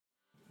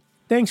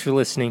Thanks for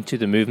listening to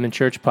the Movement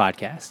Church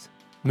podcast.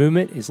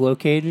 Movement is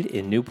located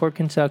in Newport,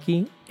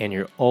 Kentucky, and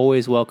you're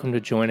always welcome to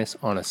join us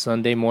on a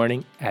Sunday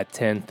morning at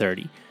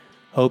 10:30.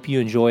 Hope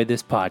you enjoy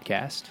this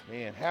podcast.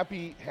 Man,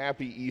 happy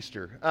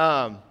Easter.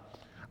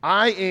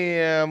 I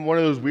am one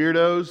of those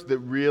weirdos that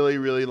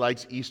really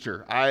likes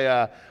Easter.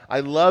 I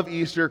love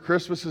Easter.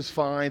 Christmas is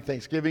fine.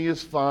 Thanksgiving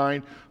is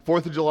fine.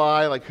 4th of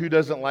July, like who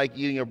doesn't like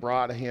eating a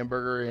brat, a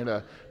hamburger, and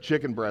a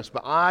chicken breast?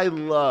 But I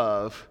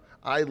love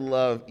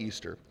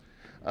Easter.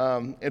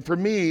 And for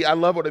me, I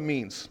love what it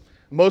means.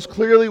 Most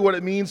clearly, what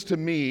it means to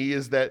me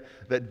is that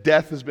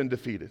death has been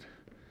defeated.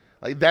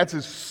 Like that's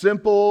as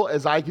simple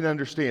as I can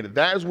understand it.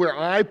 That is where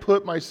I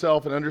put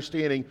myself in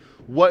understanding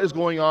what is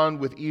going on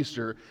with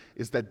Easter,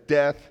 is that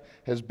death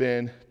has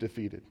been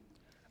defeated.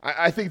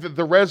 I think that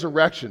the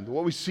resurrection,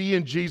 what we see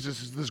in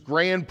Jesus, is this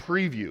grand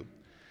preview.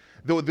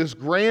 This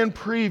grand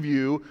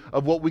preview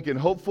of what we can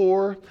hope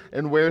for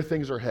and where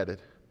things are headed.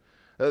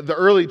 The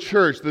early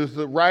church,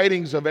 the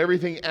writings of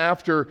everything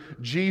after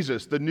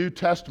Jesus, the New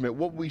Testament,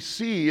 what we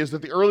see is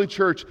that the early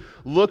church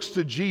looks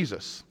to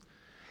Jesus.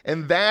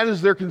 And that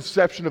is their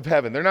conception of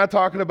heaven. They're not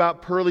talking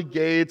about pearly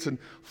gates and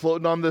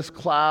floating on this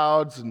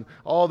clouds and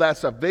all that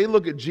stuff. They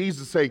look at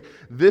Jesus saying,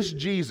 this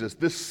Jesus,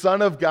 this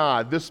Son of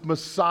God, this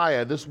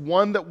Messiah, this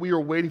one that we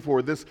are waiting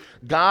for, this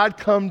God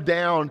come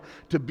down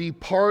to be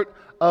part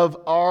of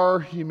our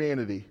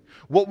humanity.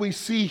 What we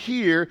see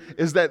here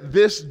is that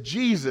this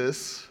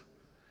Jesus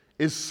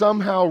is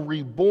somehow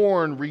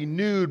reborn,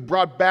 renewed,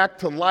 brought back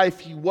to life.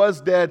 He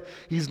was dead.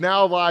 He's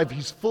now alive.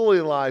 He's fully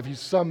alive. He's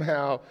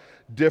somehow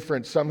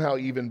different, somehow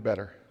even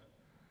better.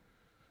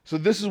 So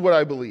this is what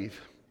I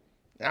believe.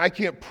 I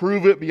can't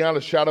prove it beyond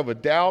a shadow of a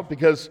doubt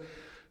because,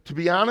 to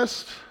be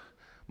honest,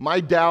 my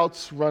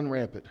doubts run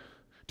rampant.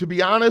 To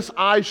be honest,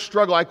 I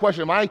struggle. I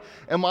question,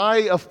 am I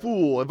a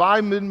fool? Have I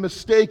been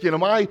mistaken?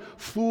 Am I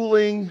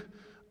fooling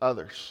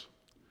others?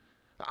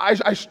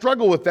 I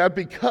struggle with that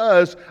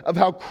because of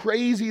how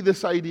crazy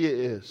this idea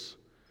is.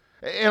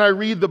 And I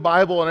read the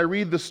Bible and I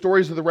read the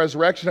stories of the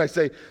resurrection. I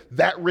say,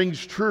 that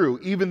rings true.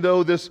 Even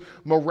though this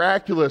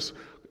miraculous,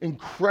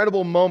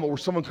 incredible moment where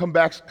someone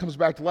comes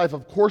back to life,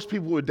 of course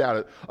people would doubt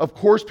it. Of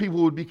course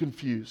people would be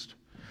confused.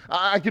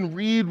 I can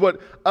read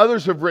what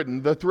others have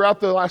written. Throughout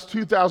the last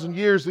 2,000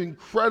 years, the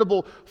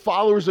incredible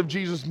followers of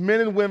Jesus, men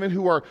and women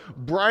who are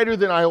brighter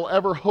than I will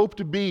ever hope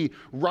to be,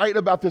 write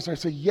about this. And I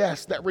say,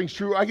 yes, that rings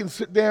true. I can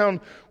sit down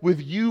with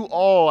you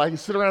all. I can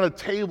sit around a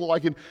table. I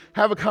can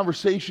have a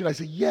conversation. I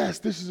say, yes,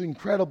 this is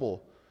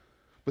incredible.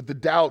 But the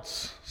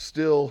doubts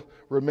still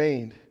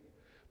remained.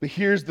 But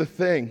here's the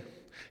thing.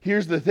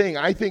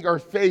 I think our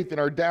faith and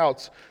our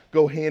doubts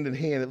go hand in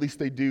hand. At least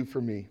they do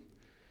for me.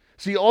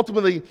 See,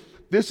 ultimately,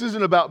 this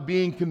isn't about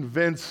being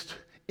convinced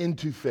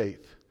into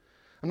faith.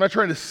 I'm not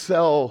trying to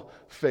sell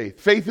faith.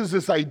 Faith is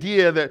this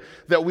idea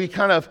that we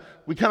kind of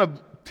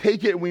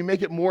take it and we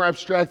make it more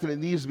abstract than it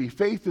needs to be.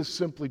 Faith is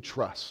simply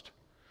trust.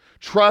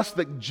 Trust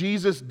that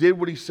Jesus did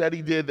what he said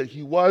he did, that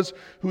he was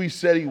who he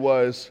said he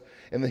was,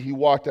 and that he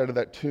walked out of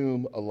that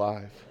tomb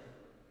alive.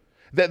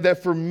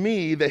 That for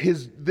me,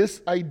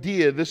 this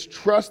idea, this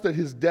trust that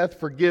his death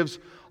forgives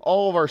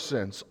all of our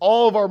sins,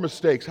 all of our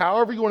mistakes,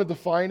 however you want to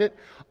define it,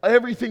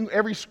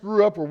 every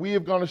screw up where we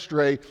have gone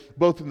astray,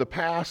 both in the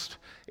past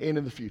and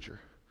in the future.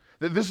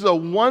 That this is a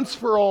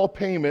once-for-all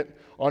payment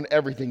on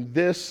everything.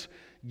 This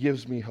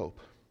gives me hope.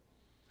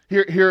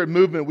 Here at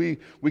Movement,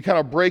 we kind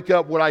of break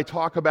up what I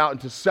talk about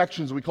into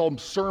sections. We call them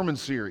sermon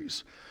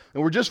series.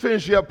 And we're just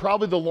finishing up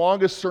probably the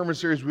longest sermon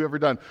series we've ever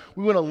done.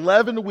 We went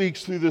 11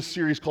 weeks through this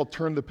series called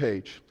Turn the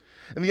Page.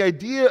 And the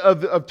idea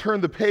of Turn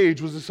the Page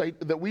was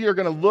that we are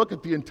going to look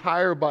at the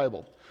entire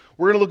Bible.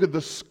 We're going to look at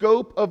the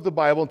scope of the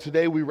Bible, and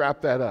today we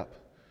wrap that up.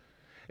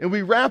 And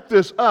we wrap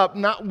this up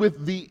not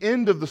with the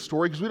end of the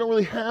story, because we don't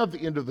really have the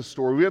end of the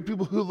story. We have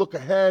people who look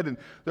ahead, and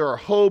there are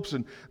hopes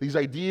and these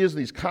ideas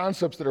and these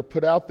concepts that are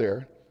put out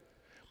there.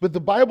 But the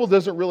Bible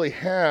doesn't really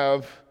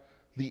have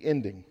the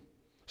ending.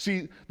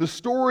 See, the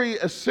story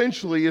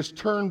essentially is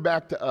turned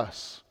back to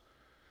us.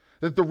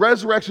 That the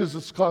resurrection is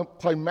this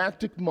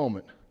climactic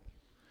moment.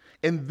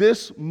 And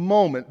this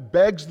moment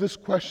begs this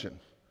question.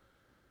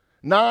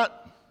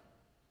 Not,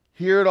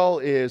 here it all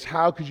is,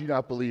 how could you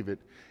not believe it?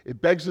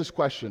 It begs this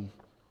question,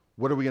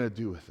 what are we going to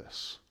do with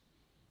this?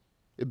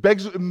 It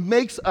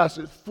makes us,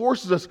 it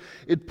forces us,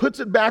 it puts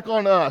it back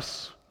on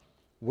us.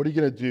 What are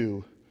you going to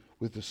do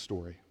with this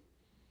story?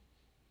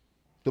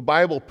 The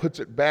Bible puts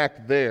it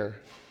back there.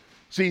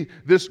 See,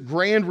 this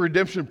grand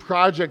redemption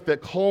project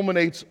that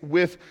culminates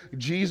with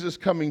Jesus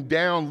coming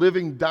down,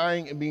 living,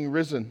 dying, and being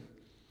risen.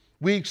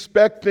 We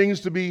expect things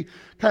to be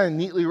kind of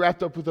neatly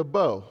wrapped up with a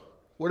bow.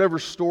 Whatever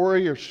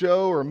story or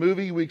show or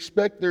movie, we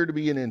expect there to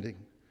be an ending.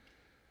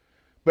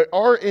 But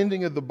our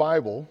ending of the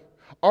Bible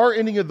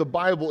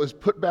is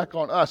put back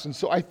on us. And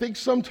so I think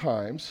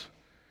sometimes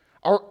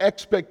our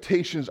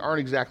expectations aren't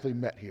exactly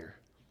met here.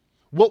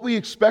 What we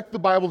expect the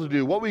Bible to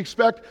do, what we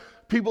expect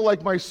people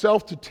like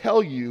myself to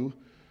tell you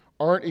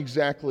aren't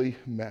exactly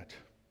met.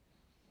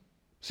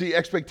 See,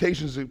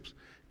 expectations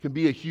can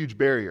be a huge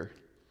barrier.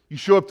 You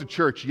show up to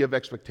church, you have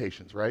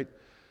expectations, right?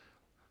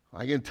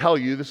 I can tell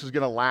you this is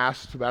going to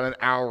last about an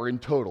hour in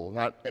total,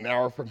 not an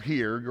hour from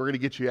here. We're going to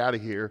get you out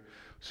of here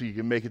so you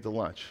can make it to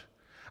lunch.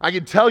 I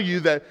can tell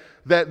you that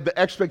the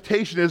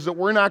expectation is that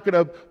we're not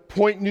going to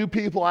point new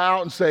people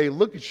out and say,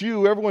 look at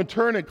you, everyone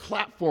turn and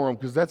clap for them,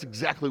 because that's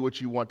exactly what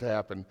you want to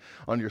happen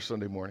on your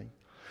Sunday morning.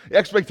 The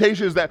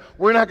expectation is that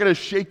we're not going to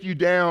shake you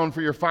down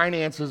for your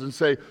finances and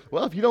say,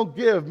 well, if you don't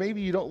give, maybe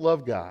you don't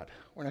love God.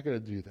 We're not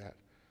going to do that.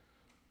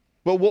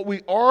 But what we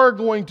are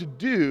going to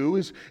do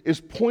is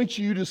point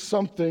you to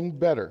something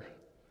better.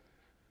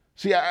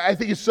 See, I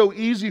think it's so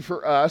easy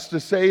for us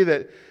to say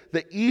that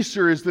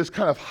Easter is this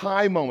kind of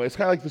high moment. It's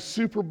kind of like the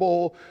Super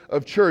Bowl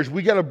of church.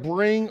 We got to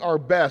bring our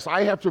best.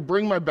 I have to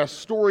bring my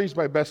best stories,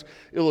 my best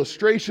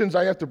illustrations.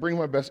 I have to bring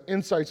my best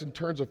insights and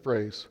turns of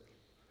phrase.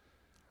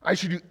 I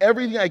should do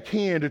everything I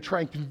can to try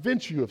and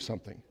convince you of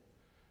something.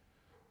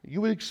 You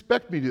would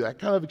expect me to do that. I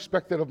kind of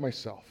expect that of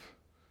myself.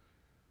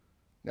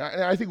 Now,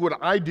 and I think what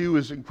I do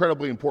is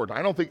incredibly important.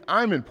 I don't think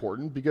I'm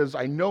important because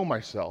I know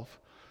myself.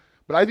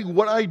 But I think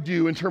what I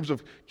do in terms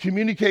of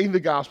communicating the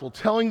gospel,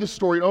 telling the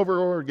story over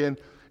and over again,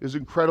 is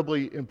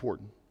incredibly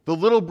important. The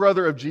little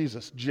brother of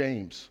Jesus,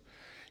 James,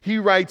 he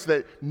writes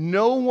that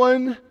no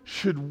one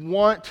should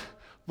want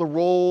the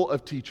role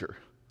of teacher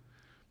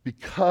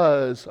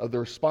because of the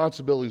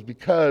responsibilities,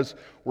 because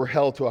we're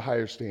held to a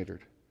higher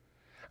standard.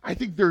 I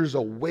think there's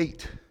a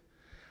weight.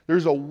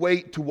 There's a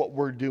weight to what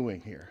we're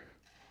doing here.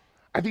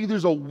 I think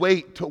there's a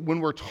weight to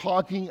when we're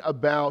talking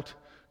about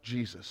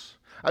Jesus.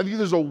 I think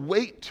there's a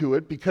weight to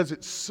it because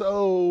it's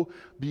so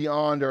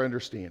beyond our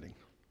understanding.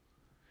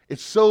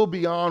 It's so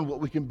beyond what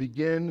we can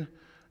begin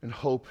and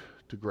hope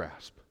to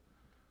grasp.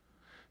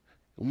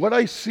 And what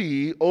I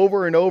see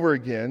over and over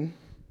again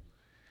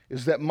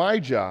is that my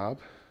job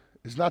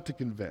is not to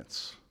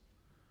convince.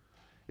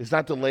 It's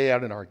not to lay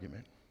out an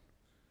argument.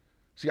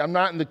 See, I'm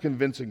not in the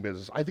convincing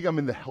business. I think I'm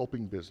in the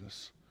helping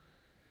business.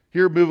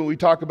 Here at Movement, we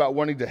talk about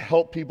wanting to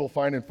help people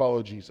find and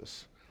follow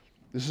Jesus.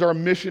 This is our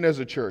mission as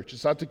a church.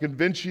 It's not to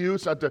convince you.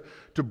 It's not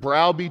to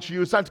browbeat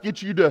you. It's not to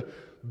get you to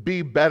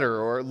be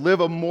better or live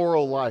a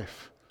moral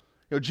life.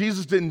 You know,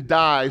 Jesus didn't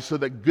die so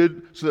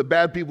that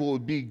bad people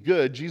would be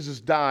good. Jesus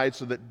died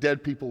so that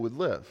dead people would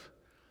live.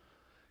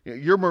 You know,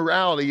 your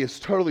morality is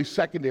totally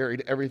secondary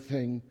to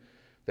everything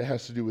that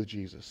has to do with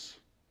Jesus.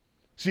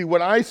 See,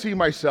 what I see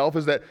myself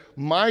is that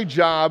my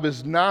job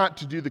is not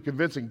to do the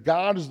convincing.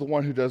 God is the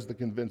one who does the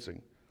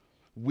convincing.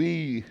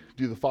 We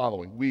do the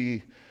following.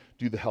 We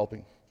do the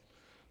helping.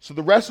 So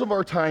the rest of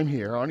our time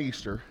here on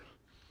Easter,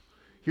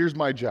 here's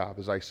my job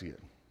as I see it.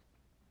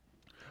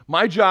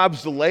 My job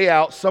is to lay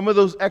out some of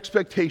those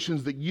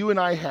expectations that you and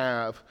I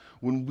have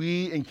when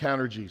we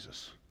encounter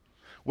Jesus.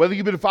 Whether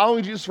you've been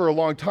following Jesus for a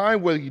long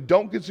time, whether you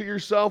don't consider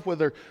yourself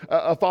whether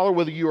a follower,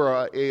 whether you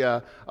are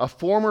a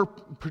former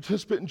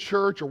participant in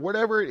church or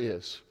whatever it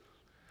is,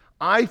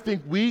 I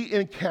think we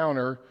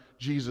encounter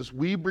Jesus,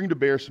 we bring to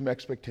bear some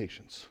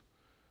expectations.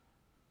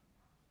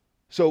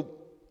 So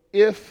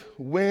if,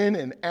 when,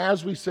 and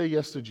as we say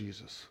yes to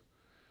Jesus,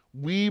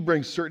 we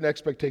bring certain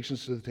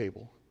expectations to the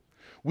table.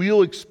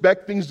 We'll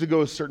expect things to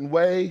go a certain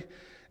way,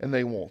 and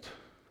they won't.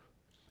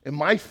 And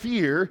my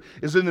fear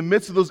is in the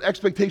midst of those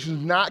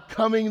expectations not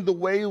coming the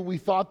way we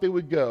thought they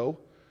would go,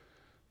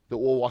 that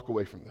we'll walk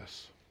away from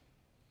this.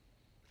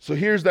 So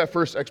here's that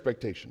first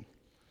expectation.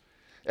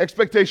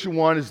 Expectation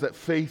one is that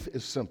faith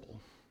is simple.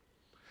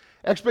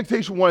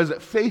 Expectation one is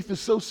that faith is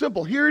so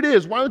simple. Here it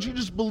is. Why don't you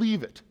just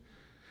believe it?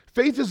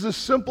 Faith is this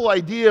simple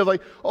idea of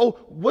like, oh,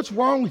 what's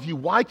wrong with you?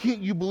 Why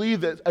can't you believe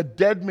that a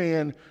dead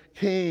man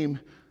came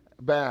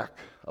back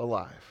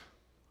alive?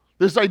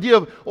 This idea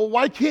of, well,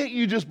 why can't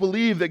you just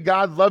believe that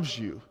God loves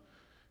you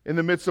in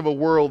the midst of a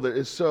world that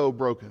is so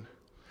broken?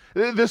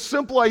 This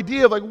simple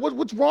idea of like,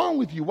 what's wrong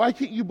with you? Why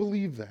can't you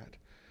believe that?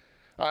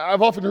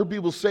 I've often heard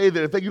people say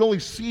that if they could only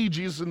see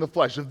Jesus in the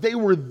flesh, if they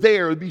were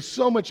there, it would be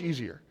so much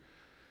easier.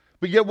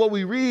 But yet what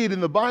we read in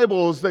the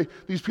Bible is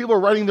these people are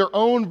writing their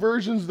own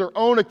versions, their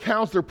own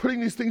accounts. They're putting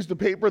these things to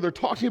paper. They're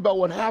talking about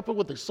what happened,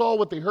 what they saw,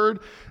 what they heard.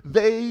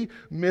 They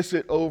miss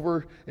it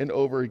over and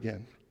over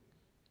again.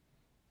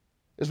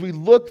 As we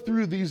look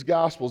through these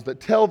Gospels that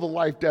tell the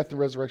life, death, and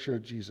resurrection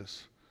of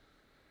Jesus,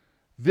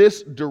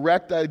 this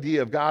direct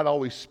idea of God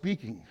always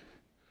speaking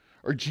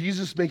or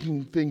Jesus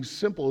making things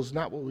simple is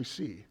not what we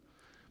see.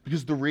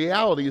 Because the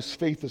reality is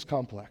faith is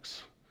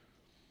complex.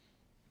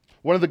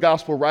 One of the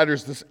gospel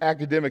writers, this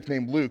academic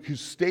named Luke, whose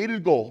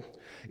stated goal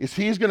is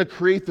he's going to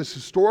create this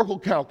historical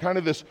account, kind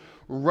of this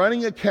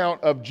running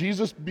account of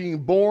Jesus being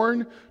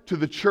born to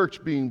the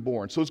church being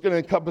born. So it's going to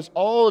encompass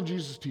all of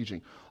Jesus'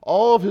 teaching,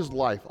 all of his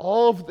life,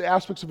 all of the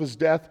aspects of his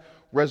death,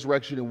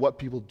 resurrection, and what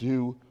people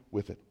do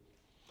with it.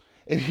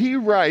 And he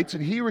writes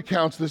and he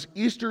recounts this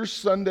Easter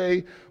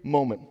Sunday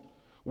moment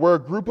where a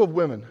group of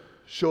women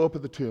show up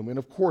at the tomb. And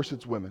of course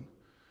it's women.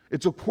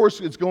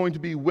 It's going to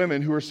be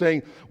women who are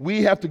saying,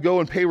 we have to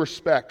go and pay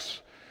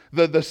respects.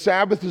 The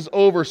Sabbath is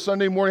over,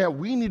 Sunday morning,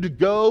 we need to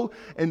go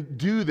and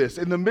do this.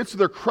 In the midst of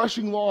their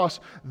crushing loss,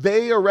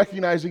 they are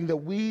recognizing that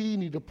we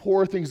need to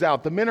pour things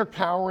out. The men are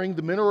cowering,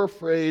 the men are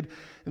afraid,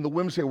 and the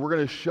women say, we're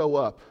going to show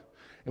up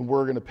and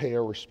we're going to pay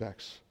our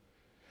respects.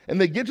 And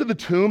they get to the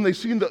tomb, they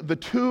see the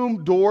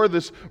tomb door,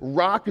 this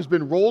rock has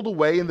been rolled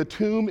away, and the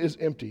tomb is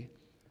empty.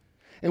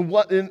 And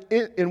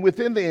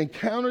within they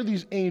encounter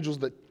these angels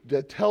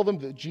that tell them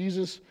that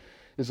Jesus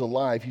is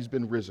alive, he's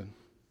been risen.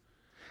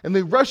 And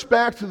they rush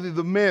back to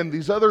the men,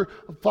 these other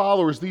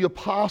followers, the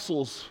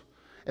apostles,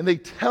 and they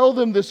tell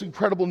them this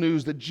incredible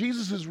news that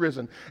Jesus is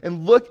risen.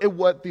 And look at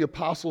what the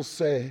apostles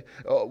say,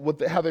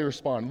 how they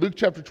respond. Luke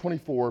chapter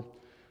 24,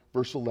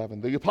 verse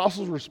 11. The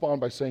apostles respond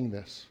by saying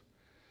this.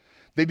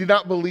 They did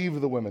not believe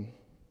the women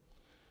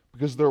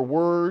because their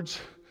words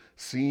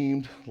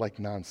seemed like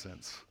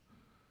nonsense.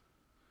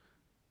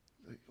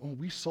 Oh,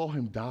 we saw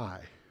him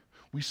die.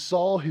 We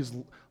saw his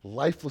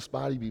lifeless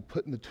body be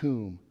put in the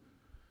tomb.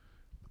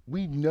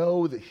 We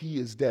know that he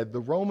is dead. The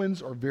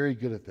Romans are very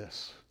good at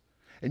this.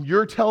 And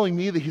you're telling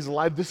me that he's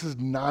alive? This is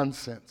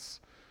nonsense.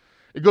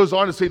 It goes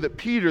on to say that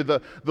Peter,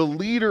 the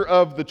leader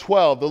of the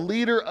 12, the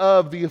leader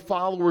of the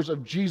followers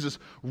of Jesus,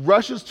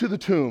 rushes to the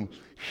tomb.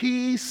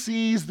 He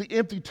sees the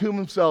empty tomb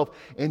himself,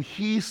 and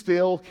he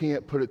still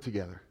can't put it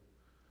together.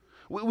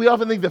 We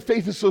often think that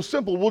faith is so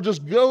simple. We'll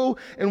just go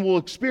and we'll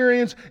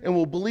experience and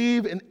we'll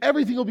believe, and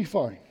everything will be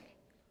fine.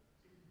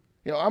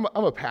 You know,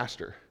 I'm a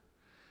pastor.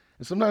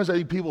 And sometimes I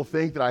think people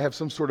think that I have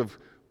some sort of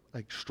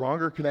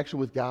stronger connection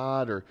with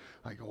God, or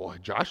oh,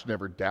 Josh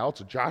never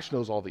doubts, or Josh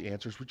knows all the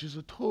answers, which is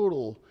a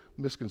total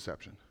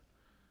misconception.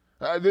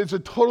 It's a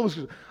total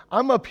misconception.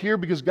 I'm up here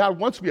because God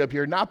wants me up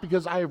here, not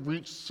because I have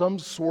reached some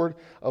sort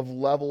of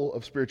level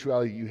of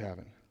spirituality you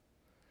haven't.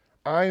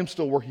 I am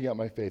still working out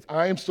my faith.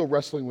 I am still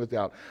wrestling with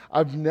doubt.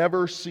 I've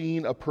never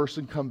seen a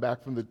person come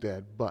back from the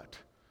dead, but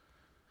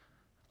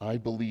I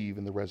believe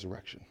in the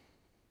resurrection.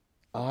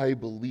 I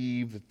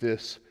believe that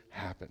this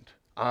happened.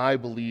 I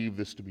believe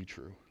this to be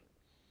true.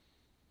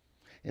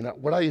 And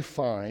what I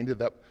find is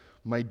that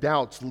my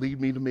doubts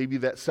lead me to maybe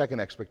that second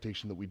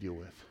expectation that we deal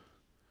with.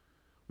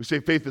 We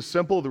say faith is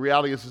simple. The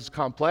reality is it's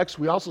complex.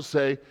 We also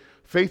say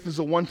faith is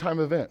a one-time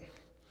event.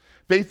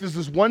 Faith is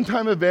this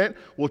one-time event.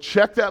 We'll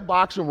check that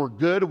box and we're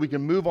good, and we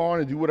can move on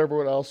and do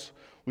whatever else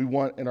we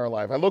want in our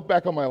life. I look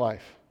back on my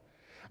life.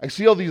 I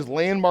see all these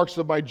landmarks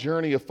of my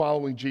journey of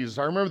following Jesus.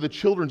 I remember the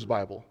children's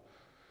Bible.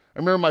 I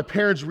remember my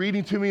parents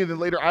reading to me, and then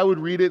later I would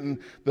read it, and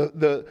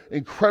the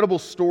incredible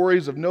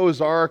stories of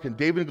Noah's Ark and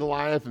David and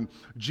Goliath and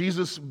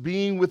Jesus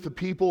being with the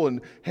people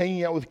and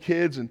hanging out with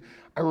kids. And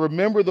I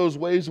remember those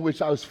ways in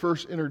which I was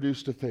first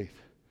introduced to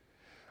faith.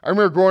 I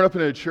remember growing up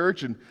in a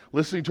church and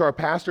listening to our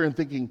pastor and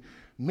thinking,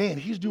 man,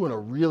 he's doing a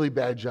really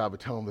bad job of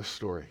telling this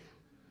story.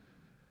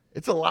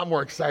 It's a lot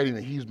more exciting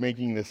than he's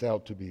making this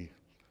out to be.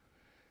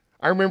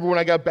 I remember when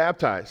I got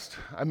baptized,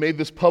 I made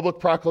this public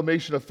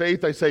proclamation of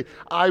faith. I say,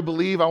 I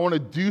believe, I want to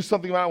do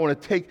something about it, I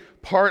want to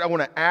take part, I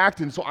want to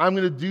act, and so I'm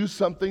going to do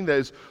something that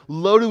is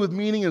loaded with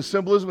meaning and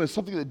symbolism, and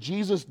something that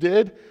Jesus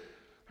did.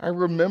 I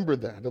remember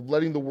that, of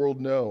letting the world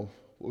know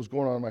what was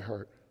going on in my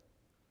heart.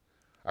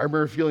 I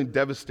remember feeling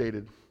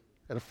devastated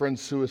at a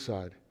friend's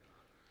suicide,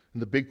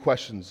 and the big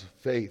questions of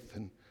faith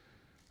and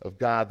of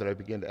God that I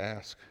began to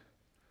ask.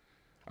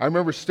 I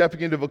remember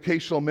stepping into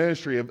vocational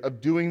ministry,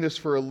 of doing this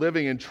for a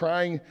living and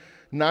trying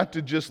not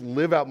to just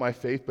live out my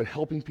faith, but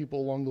helping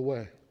people along the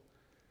way.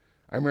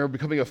 I remember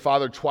becoming a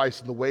father twice,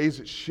 in the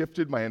ways it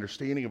shifted my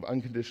understanding of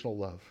unconditional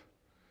love.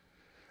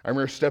 I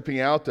remember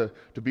stepping out to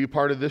be a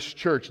part of this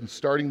church and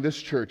starting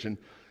this church and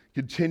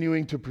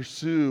continuing to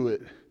pursue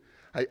it.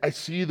 I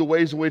see the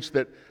ways in which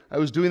that I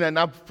was doing that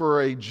not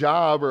for a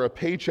job or a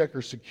paycheck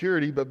or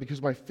security, but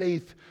because my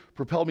faith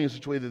propelled me in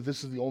such a way that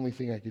this is the only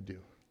thing I could do.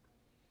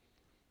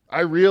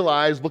 I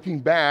realized,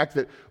 looking back,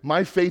 that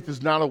my faith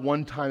is not a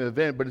one-time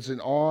event, but it's an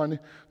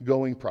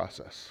ongoing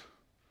process.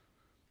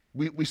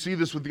 We see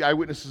this with the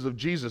eyewitnesses of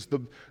Jesus,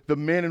 the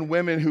men and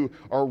women who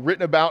are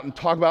written about and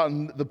talk about,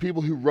 and the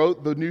people who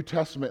wrote the New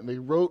Testament, and they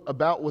wrote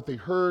about what they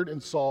heard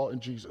and saw in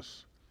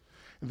Jesus.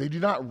 And they do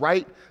not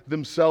write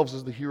themselves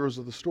as the heroes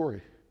of the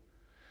story.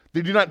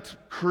 They do not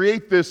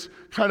create this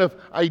kind of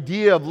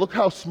idea of, look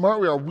how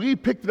smart we are. We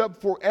picked it up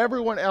before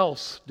everyone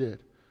else did.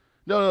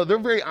 No, they're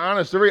very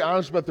honest. They're very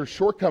honest about their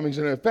shortcomings.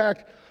 And in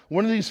fact,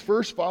 one of these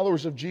first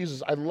followers of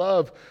Jesus I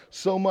love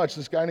so much,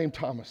 this guy named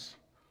Thomas.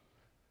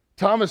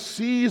 Thomas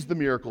sees the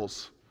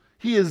miracles.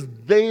 He is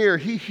there.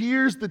 He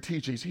hears the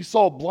teachings. He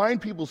saw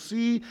blind people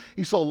see.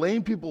 He saw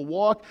lame people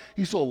walk.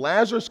 He saw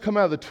Lazarus come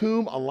out of the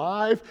tomb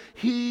alive.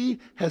 He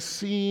has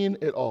seen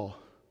it all.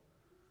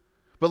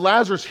 But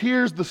Lazarus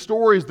hears the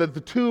stories that the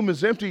tomb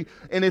is empty,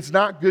 and it's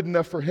not good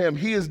enough for him.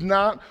 He is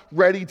not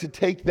ready to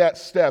take that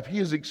step. He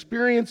has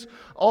experienced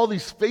all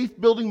these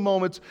faith-building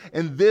moments,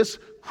 and this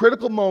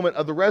critical moment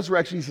of the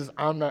resurrection, he says,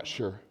 I'm not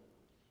sure.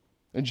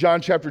 In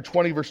John chapter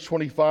 20, verse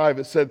 25,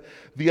 it said,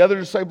 the other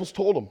disciples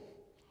told him,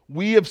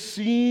 we have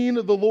seen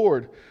the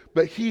Lord.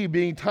 But he,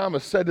 being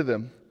Thomas, said to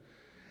them,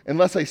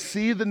 unless I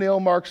see the nail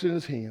marks in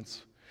his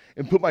hands,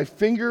 and put my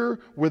finger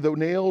where the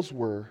nails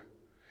were,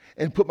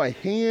 and put my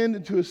hand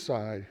into his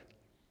side,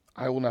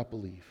 I will not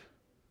believe.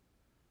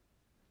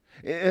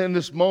 In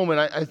this moment,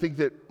 I think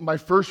that my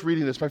first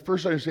reading this, my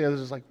first understanding of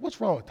this is like,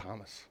 what's wrong with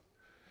Thomas?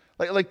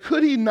 Like,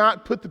 could he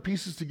not put the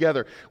pieces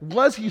together?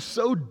 Was he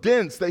so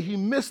dense that he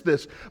missed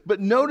this? But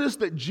notice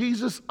that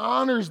Jesus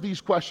honors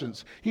these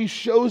questions. He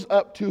shows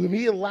up to him.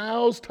 He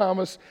allows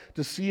Thomas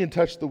to see and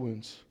touch the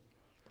wounds.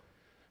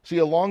 See,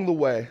 along the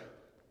way,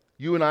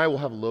 you and I will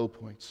have low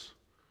points.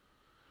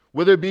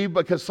 Whether it be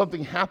because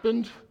something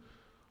happened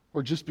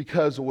or just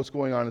because of what's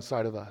going on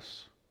inside of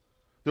us.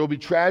 There will be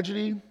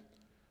tragedy.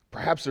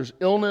 Perhaps there's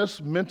illness,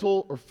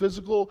 mental or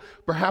physical.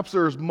 Perhaps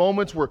there's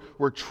moments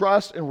where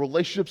trust and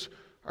relationships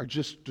are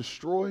just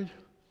destroyed.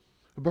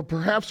 But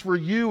perhaps for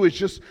you, it's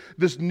just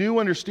this new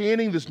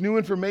understanding, this new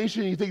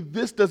information, and you think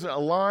this doesn't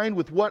align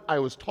with what I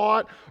was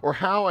taught or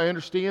how I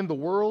understand the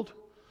world.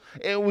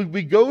 And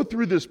we go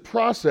through this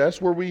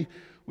process where we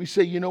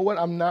say, you know what,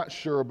 I'm not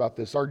sure about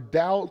this. Our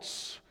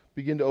doubts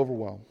begin to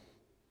overwhelm.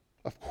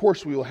 Of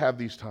course we will have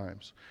these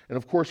times. And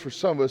of course for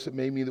some of us, it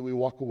may mean that we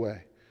walk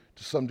away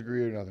to some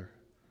degree or another.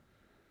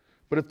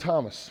 But if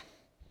Thomas,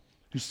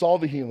 who saw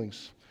the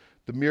healings,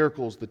 the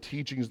miracles, the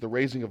teachings, the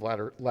raising of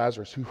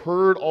Lazarus, who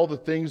heard all the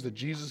things that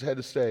Jesus had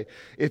to say,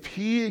 if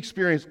he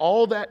experienced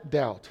all that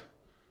doubt,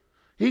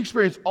 he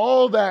experienced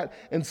all that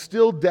and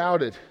still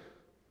doubted,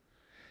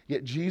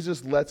 yet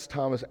Jesus lets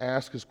Thomas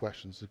ask his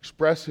questions,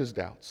 express his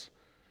doubts,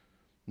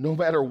 no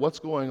matter what's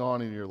going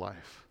on in your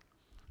life.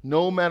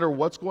 No matter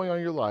what's going on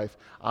in your life,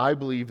 I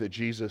believe that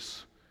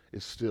Jesus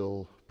is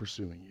still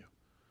pursuing you.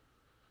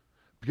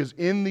 Because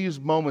in these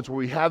moments where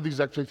we have these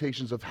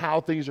expectations of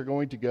how things are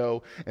going to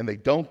go, and they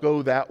don't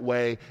go that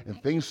way, and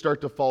things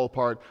start to fall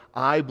apart,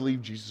 I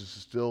believe Jesus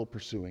is still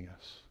pursuing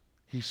us.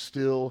 He's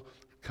still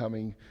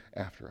coming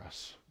after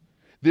us.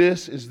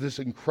 This is this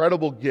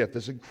incredible gift,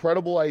 this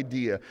incredible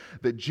idea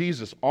that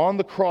Jesus on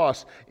the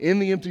cross, in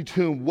the empty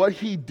tomb, what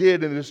he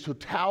did in this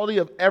totality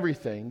of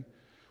everything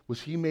was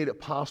he made it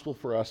possible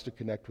for us to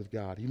connect with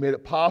God. He made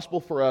it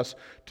possible for us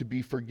to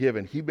be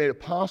forgiven. He made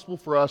it possible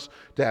for us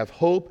to have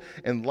hope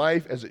and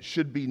life as it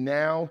should be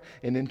now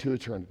and into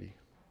eternity.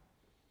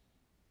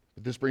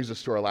 But this brings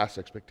us to our last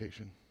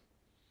expectation.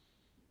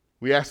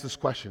 We ask this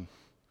question: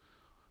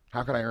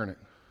 how can I earn it?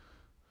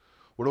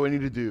 What do I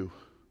need to do?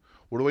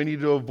 What do I need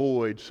to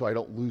avoid so I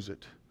don't lose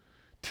it?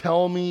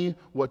 Tell me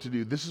what to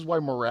do. This is why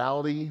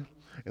morality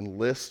and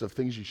lists of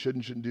things you should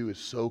and shouldn't do is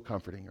so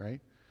comforting, right?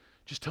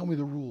 Just tell me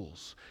the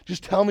rules.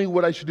 Just tell me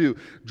what I should do.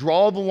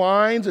 Draw the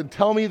lines and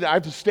tell me that I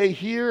have to stay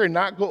here and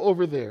not go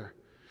over there.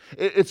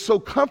 It's so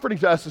comforting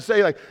to us to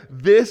say, like,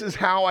 this is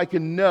how I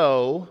can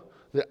know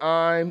that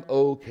I'm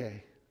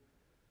okay.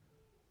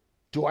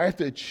 Do I have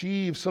to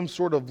achieve some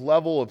sort of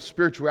level of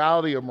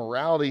spirituality or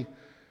morality?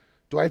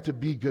 Do I have to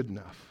be good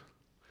enough?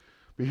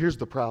 But here's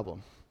the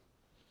problem.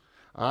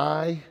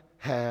 I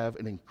have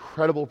an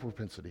incredible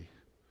propensity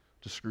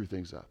to screw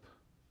things up.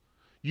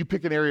 You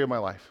pick an area of my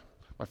life.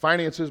 My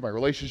finances, my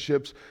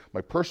relationships,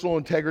 my personal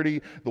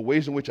integrity, the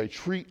ways in which I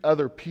treat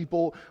other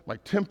people, my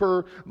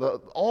temper,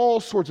 all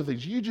sorts of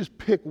things. You just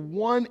pick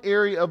one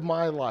area of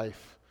my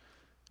life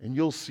and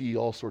you'll see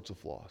all sorts of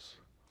flaws.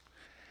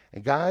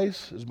 And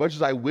guys, as much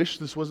as I wish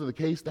this wasn't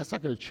the case, that's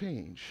not going to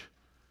change.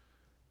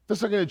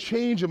 That's not going to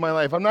change in my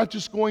life. I'm not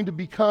just going to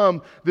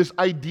become this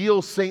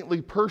ideal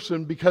saintly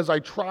person because I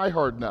try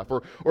hard enough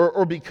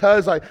or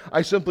because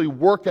I simply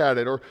work at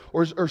it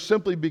or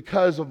simply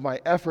because of my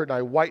effort and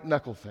I white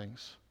knuckle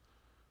things.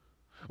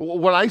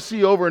 What I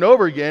see over and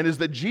over again is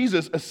that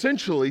Jesus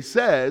essentially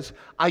says,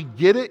 I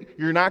get it,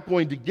 you're not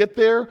going to get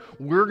there,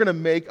 we're going to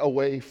make a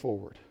way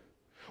forward.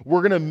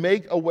 We're going to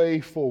make a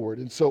way forward.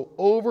 And so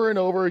over and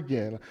over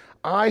again,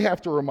 I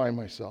have to remind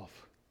myself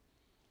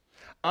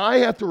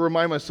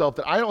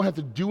that I don't have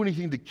to do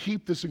anything to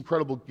keep this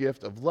incredible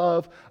gift of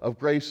love, of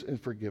grace,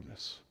 and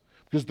forgiveness.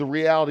 Because the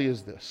reality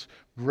is this: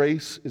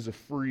 grace is a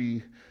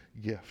free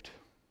gift.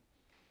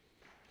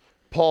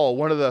 Paul,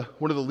 one of the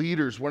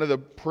leaders, one of the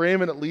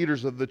preeminent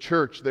leaders of the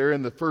church there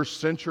in the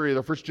first century,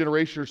 the first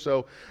generation or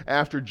so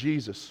after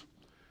Jesus,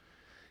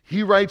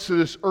 he writes to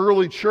this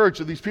early church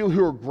of these people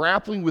who are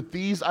grappling with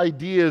these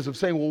ideas of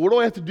saying, well, what do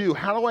I have to do?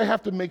 How do I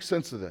have to make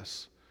sense of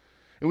this?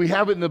 And we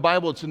have it in the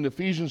Bible. It's in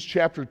Ephesians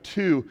chapter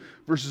 2,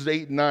 verses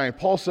 8 and 9.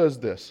 Paul says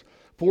this: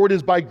 "For it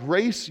is by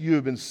grace you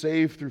have been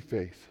saved through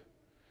faith,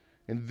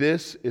 and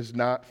this is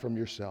not from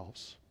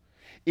yourselves.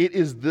 It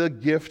is the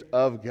gift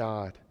of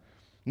God,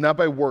 not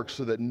by works,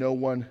 so that no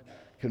one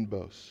can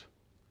boast."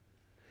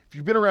 If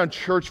you've been around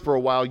church for a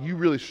while, you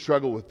really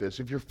struggle with this.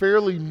 If you're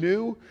fairly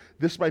new,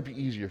 this might be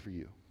easier for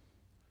you.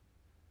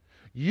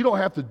 You don't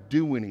have to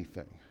do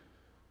anything.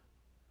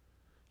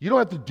 You don't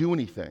have to do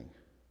anything.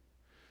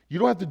 You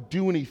don't have to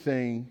do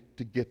anything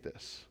to get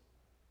this.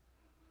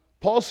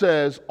 Paul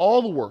says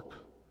all the work,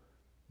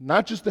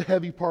 not just the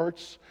heavy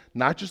parts,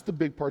 not just the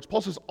big parts.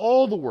 Paul says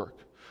all the work,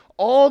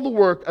 all the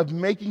work of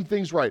making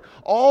things right,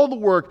 all the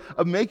work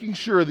of making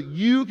sure that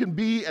you can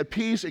be at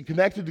peace and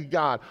connected to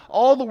God,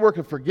 all the work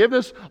of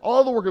forgiveness,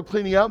 all the work of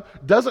cleaning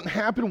up doesn't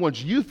happen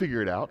once you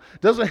figure it out,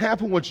 doesn't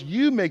happen once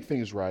you make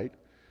things right.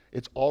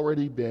 It's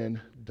already been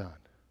done.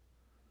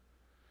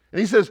 And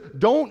he says,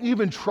 don't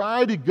even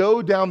try to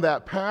go down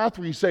that path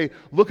where you say,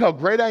 look how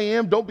great I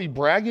am. Don't be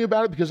bragging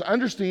about it, because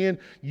understand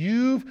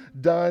you've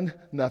done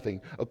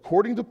nothing.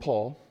 According to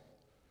Paul,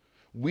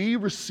 we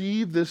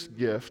receive this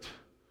gift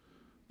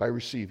by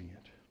receiving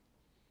it,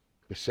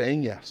 by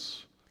saying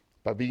yes,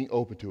 by being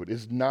open to it. It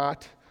is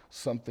not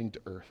something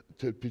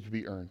to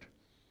be earned.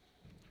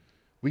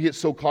 We get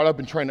so caught up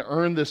in trying to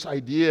earn this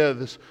idea,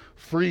 this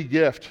free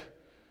gift.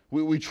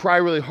 We try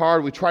really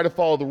hard. We try to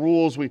follow the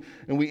rules.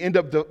 And we end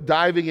up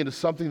diving into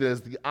something that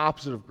is the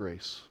opposite of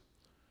grace.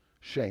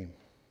 Shame.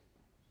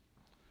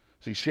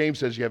 See, shame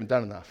says you haven't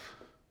done enough.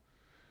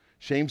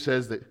 Shame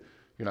says that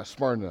you're not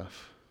smart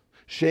enough.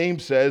 Shame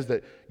says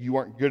that you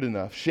aren't good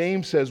enough.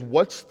 Shame says,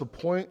 what's the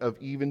point of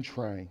even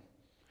trying?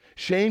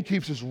 Shame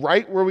keeps us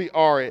right where we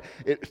are.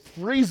 It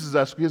freezes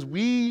us because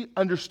we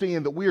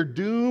understand that we are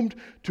doomed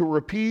to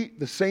repeat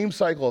the same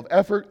cycle of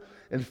effort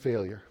and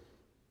failure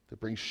that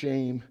brings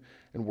shame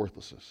and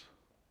worthlessness.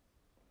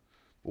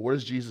 But what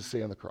does Jesus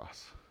say on the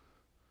cross?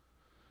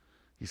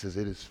 He says,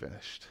 it is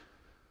finished.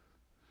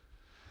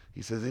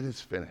 He says, it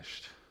is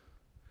finished.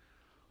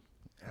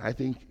 And I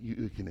think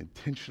you can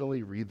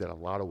intentionally read that a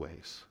lot of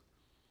ways.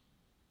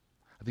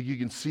 I think you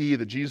can see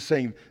that Jesus is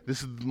saying,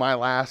 this is my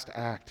last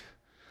act.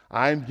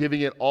 I'm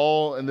giving it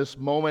all in this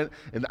moment,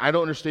 and I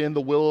don't understand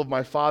the will of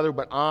my Father,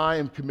 but I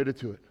am committed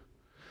to it.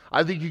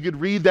 I think you could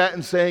read that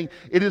and saying,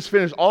 it is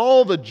finished.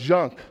 All the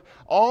junk,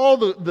 all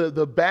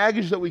the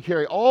baggage that we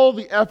carry, all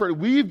the effort,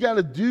 we've got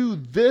to do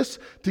this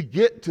to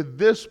get to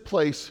this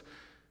place.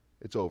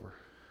 It's over.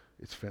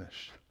 It's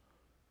finished.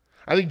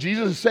 I think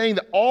Jesus is saying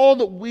that all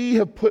that we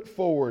have put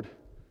forward,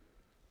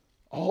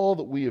 all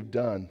that we have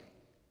done,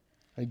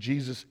 and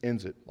Jesus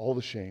ends it, all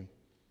the shame,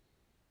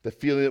 the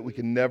feeling that we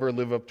can never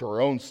live up to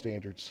our own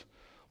standards,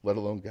 let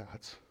alone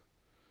God's.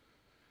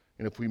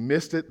 And if we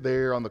missed it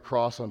there on the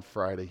cross on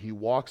Friday, he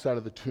walks out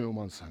of the tomb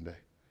on Sunday.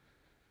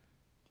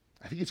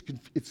 I think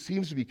it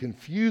seems to be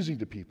confusing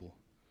to people.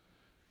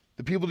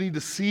 The people need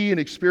to see and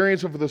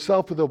experience it for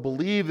themselves, but they'll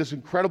believe this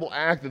incredible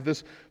act that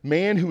this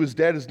man who is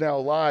dead is now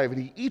alive,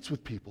 and he eats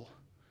with people.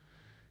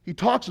 He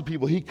talks with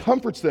people. He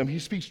comforts them. He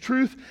speaks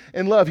truth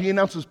and love. He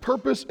announces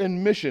purpose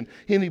and mission.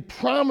 And he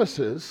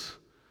promises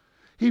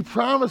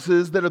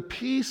that a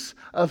piece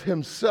of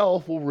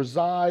himself will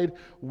reside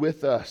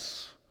with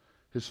us,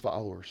 his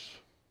followers.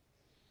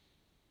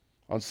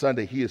 On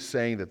Sunday, he is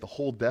saying that the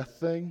whole death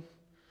thing,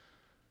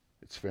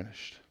 it's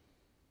finished.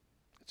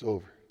 It's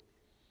over.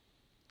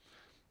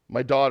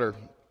 My daughter,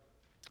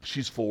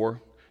 she's 4.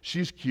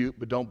 She's cute,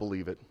 but don't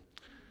believe it.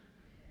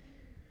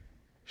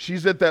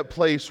 She's at that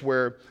place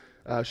where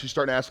she's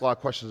starting to ask a lot of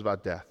questions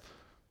about death.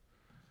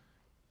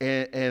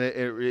 And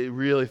it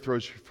really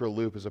throws you for a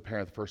loop as a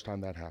parent the first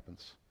time that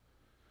happens.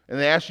 And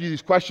they ask you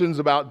these questions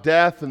about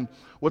death and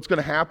what's going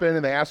to happen.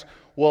 And they ask,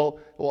 well,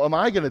 am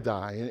I going to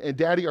die? And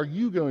Daddy, are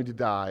you going to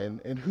die?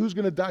 And who's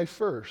going to die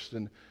first?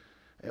 And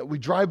we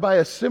drive by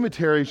a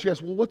cemetery, and she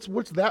asks, well,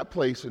 what's that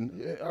place?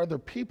 And are there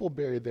people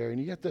buried there?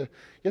 And you have to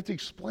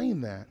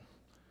explain that.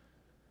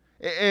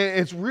 And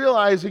it's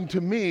realizing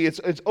to me,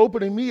 it's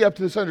opening me up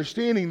to this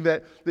understanding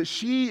that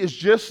she is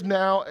just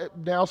now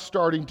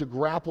starting to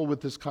grapple with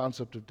this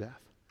concept of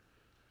death.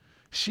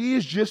 She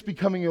is just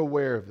becoming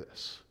aware of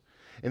this,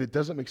 and it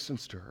doesn't make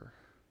sense to her.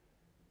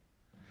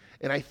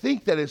 And I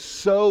think that is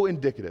so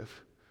indicative,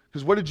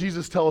 because what did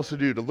Jesus tell us to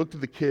do? To look to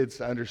the kids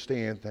to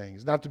understand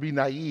things, not to be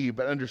naive,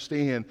 but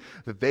understand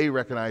that they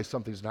recognize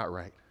something's not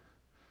right.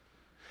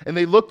 And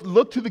they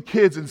look to the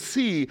kids and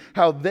see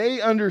how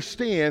they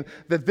understand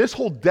that this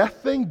whole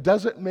death thing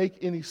doesn't make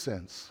any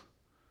sense.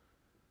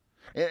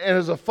 And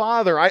as a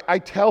father, I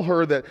tell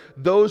her that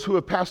those who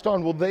have passed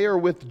on, well, they are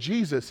with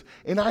Jesus.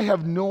 And I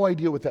have no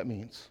idea what that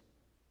means.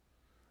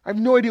 I have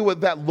no idea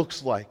what that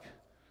looks like.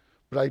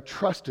 But I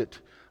trust it.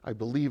 I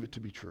believe it to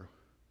be true.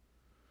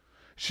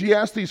 She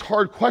asked these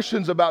hard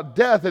questions about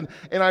death, and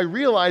I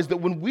realized that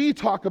when we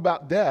talk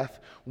about death,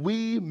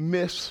 we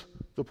miss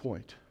the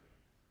point.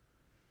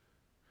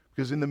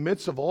 Because in the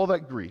midst of all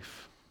that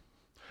grief,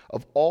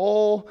 of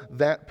all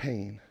that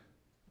pain,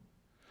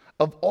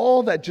 of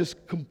all that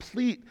just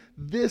complete,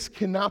 this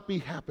cannot be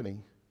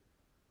happening,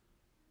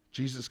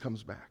 Jesus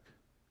comes back.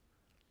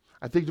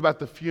 I think about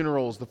the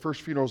funerals, the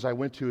first funerals I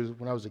went to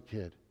when I was a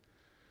kid.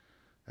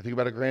 I think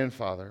about a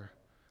grandfather.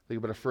 I think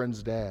about a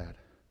friend's dad.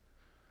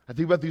 I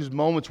think about these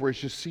moments where it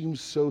just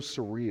seems so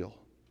surreal.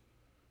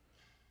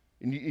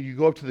 And you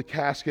go up to the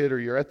casket or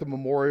you're at the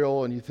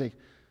memorial and you think,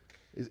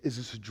 is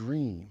this a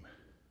dream?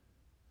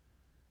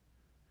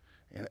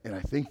 And I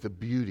think the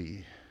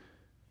beauty,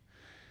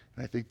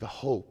 and I think the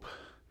hope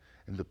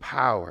and the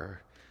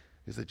power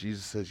is that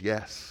Jesus says,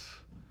 yes,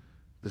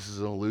 this is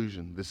an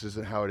illusion. This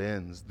isn't how it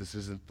ends. This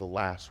isn't the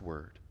last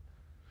word.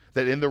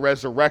 That in the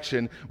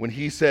resurrection, when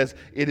he says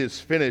it is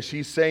finished,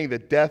 he's saying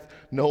that death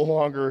no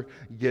longer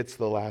gets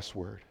the last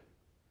word.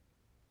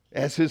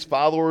 As his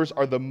followers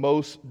are the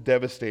most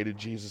devastated,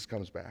 Jesus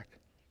comes back.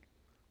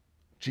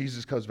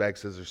 Jesus comes back and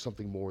says there's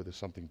something more, there's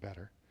something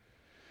better.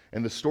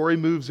 And the story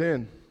moves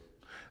in.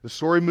 The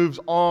story moves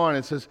on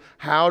and says,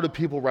 how do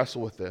people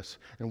wrestle with this?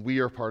 And we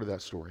are part of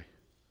that story.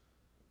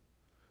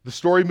 The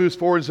story moves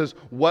forward and says,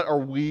 what are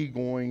we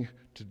going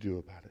to do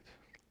about it?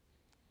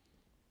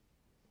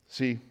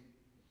 See,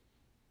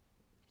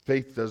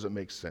 faith doesn't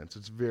make sense.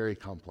 It's very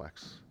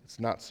complex. It's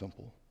not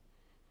simple.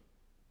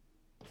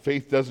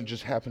 Faith doesn't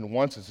just happen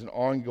once. It's an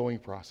ongoing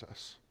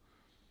process.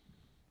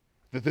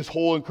 That this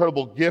whole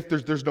incredible gift,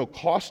 there's no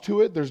cost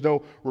to it. There's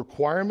no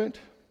requirement.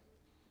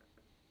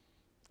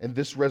 And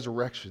this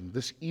resurrection,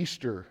 this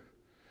Easter,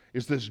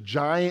 is this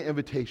giant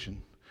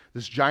invitation.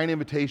 This giant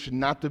invitation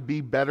not to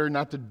be better,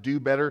 not to do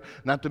better,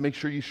 not to make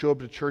sure you show up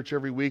to church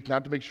every week,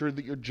 not to make sure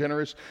that you're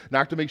generous,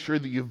 not to make sure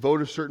that you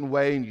vote a certain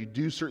way and you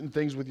do certain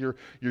things with your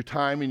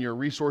time and your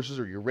resources,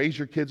 or you raise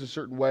your kids a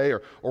certain way,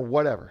 or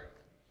whatever.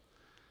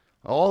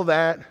 All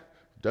that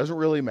doesn't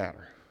really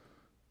matter.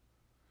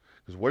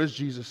 Because what does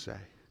Jesus say?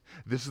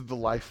 This is the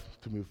life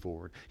to move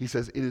forward. He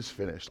says it is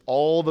finished.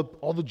 All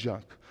the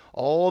junk,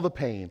 all the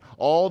pain,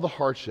 all the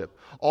hardship,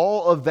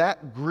 all of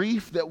that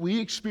grief that we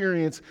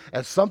experience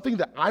as something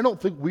that I don't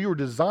think we were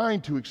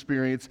designed to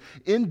experience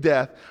in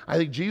death, I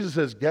think Jesus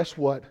says, guess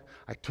what?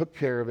 I took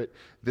care of it.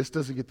 This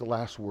doesn't get the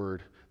last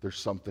word. There's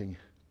something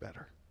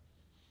better.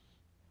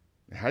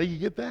 And how do you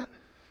get that?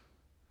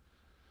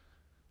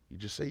 You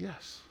just say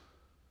yes.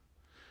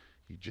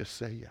 You just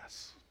say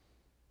yes.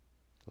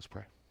 Let's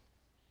pray.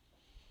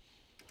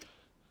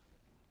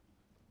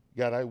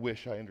 God, I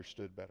wish I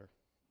understood better.